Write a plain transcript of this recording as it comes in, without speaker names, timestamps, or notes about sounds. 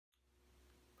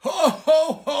Ho,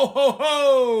 ho, ho, ho,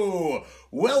 ho!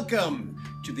 Welcome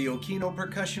to the Occhino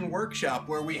Percussion Workshop,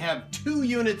 where we have 2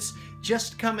 units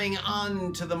just coming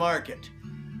onto the market.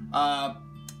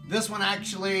 This one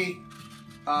actually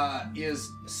is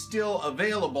still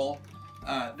available.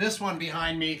 This one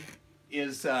behind me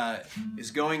is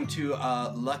going to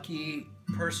a lucky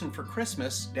person for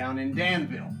Christmas down in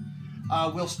Danville.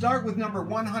 We'll start with number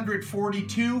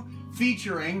 142,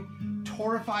 featuring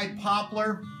Torrefied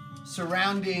Poplar,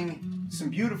 surrounding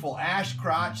some beautiful ash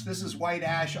crotch. This is white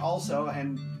ash also,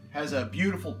 and has a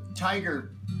beautiful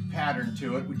tiger pattern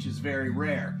to it, which is very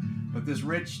rare. But this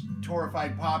rich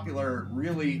Torrefied Poplar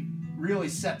really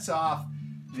sets off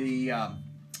the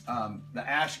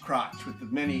ash crotch with the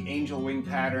many angel wing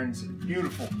patterns.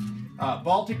 Beautiful.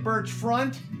 Baltic birch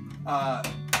front,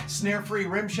 snare-free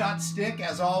rim shot stick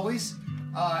as always,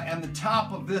 and the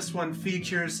top of this one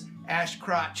features ash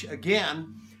crotch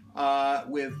again,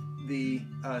 with the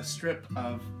strip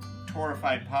of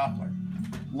Torrefied Poplar.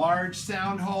 Large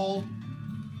sound hole,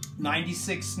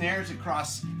 96 snares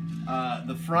across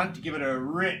the front to give it a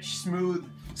rich, smooth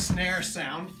snare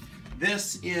sound.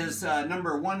 This is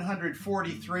number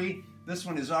 143. This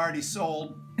one is already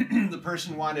sold. The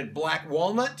person wanted Black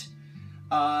Walnut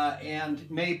and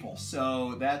Maple,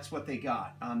 so that's what they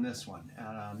got on this one.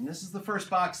 This is the first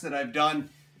box that I've done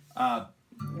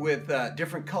with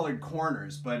different colored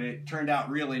corners, but it turned out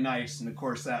really nice. And of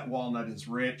course that walnut is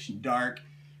rich and dark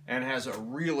and has a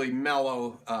really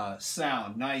mellow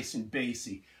sound, nice and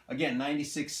bassy. Again,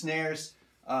 96 snares,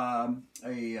 a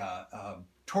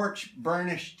torch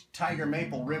burnished tiger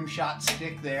maple rim shot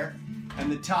stick there,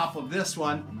 and the top of this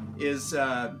one is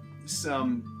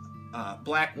some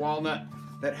black walnut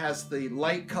that has the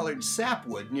light colored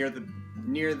sapwood near the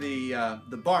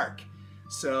bark.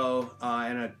 So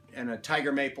and a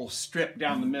tiger maple strip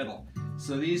down the middle.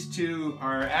 So these two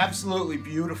are absolutely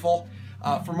beautiful.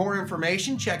 For more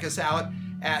information, check us out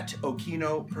at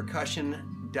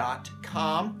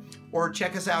OchinoPercussion.com, or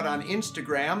check us out on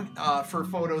Instagram for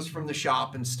photos from the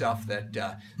shop and stuff, that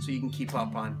so you can keep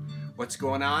up on what's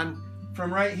going on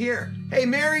from right here. Hey,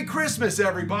 Merry Christmas,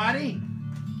 everybody!